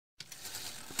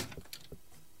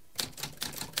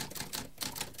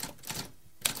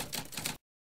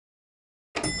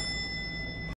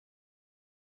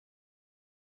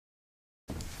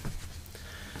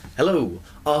Hello!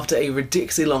 After a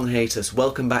ridiculously long hiatus,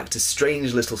 welcome back to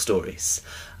Strange Little Stories.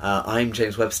 I'm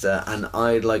James Webster and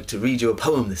I'd like to read you a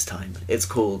poem this time. It's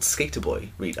called sk8er boi,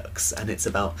 REDUX, and it's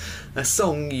about a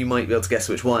song, you might be able to guess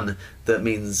which one, that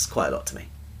means quite a lot to me.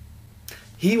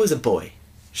 He was a boy.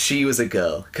 She was a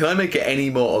girl. Can I make it any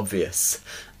more obvious?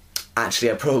 Actually,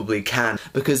 I probably can,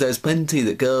 because there's plenty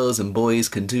that girls and boys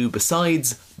can do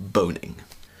besides boning.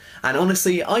 And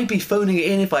honestly, I'd be phoning it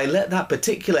in if I let that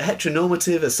particular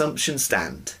heteronormative assumption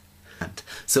stand.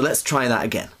 So let's try that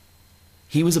again.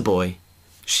 He was a boy,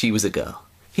 she was a girl.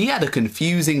 He had a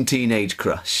confusing teenage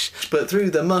crush, but through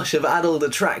the mush of adult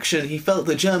attraction, he felt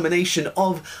the germination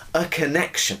of a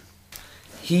connection.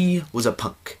 He was a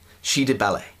punk, she did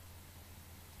ballet.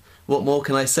 What more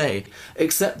can I say,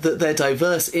 except that their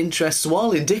diverse interests,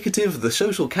 while indicative of the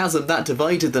social chasm that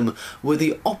divided them, were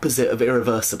the opposite of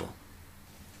irreversible.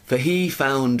 For he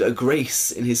found a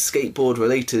grace in his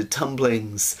skateboard-related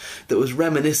tumblings that was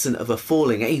reminiscent of a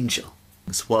falling angel,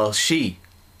 while she,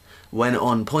 when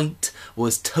on point,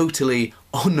 was totally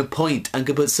on point and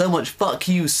could put so much fuck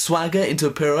you swagger into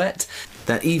a pirouette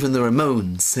that even the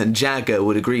Ramones and Jagger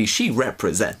would agree she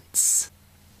represents.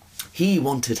 He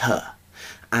wanted her,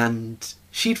 and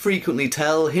she'd frequently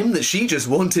tell him that she just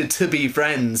wanted to be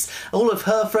friends. All of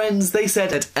her friends, they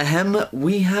said, ahem,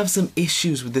 we have some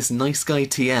issues with this nice guy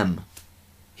TM.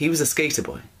 He was a sk8er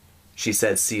boi. She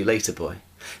said, see you later, boy.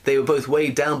 They were both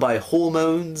weighed down by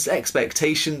hormones,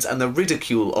 expectations, and the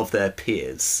ridicule of their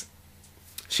peers.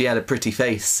 She had a pretty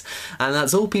face, and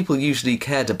that's all people usually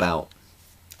cared about.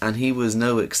 And he was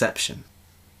no exception.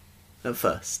 At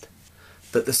first.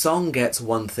 But the song gets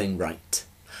one thing right.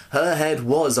 Her head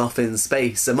was off in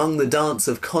space, among the dance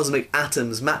of cosmic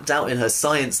atoms mapped out in her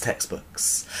science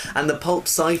textbooks, and the pulp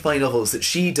sci-fi novels that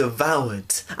she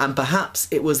devoured. And perhaps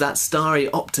it was that starry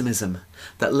optimism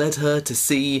that led her to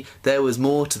see there was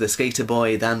more to the sk8er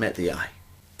boi than met the eye.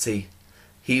 See,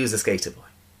 he was a sk8er boi.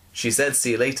 She said,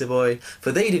 see you later, boy,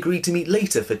 for they'd agreed to meet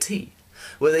later for tea,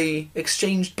 where they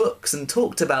exchanged books and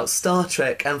talked about Star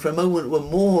Trek, and for a moment were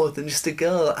more than just a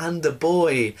girl and a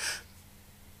boy.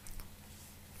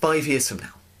 5 years from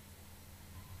now.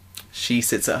 She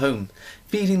sits at home,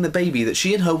 feeding the baby that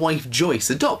she and her wife Joyce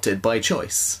adopted by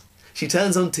choice. She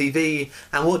turns on TV,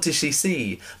 and what does she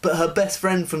see but her best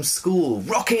friend from school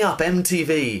rocking up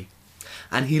MTV?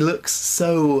 And he looks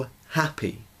so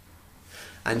happy.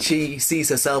 And she sees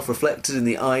herself reflected in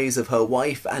the eyes of her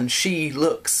wife, and she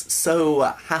looks so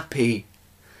happy.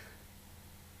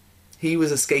 He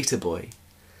was a sk8er boi.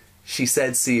 She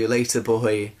said, see you later,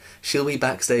 boy. She'll be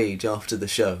backstage after the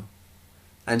show.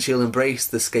 And she'll embrace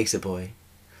the sk8er boi,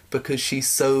 because she's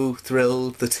so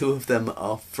thrilled the two of them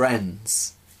are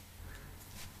friends.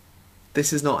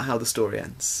 This is not how the story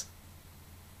ends.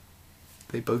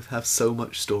 They both have so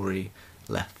much story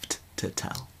left to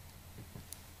tell.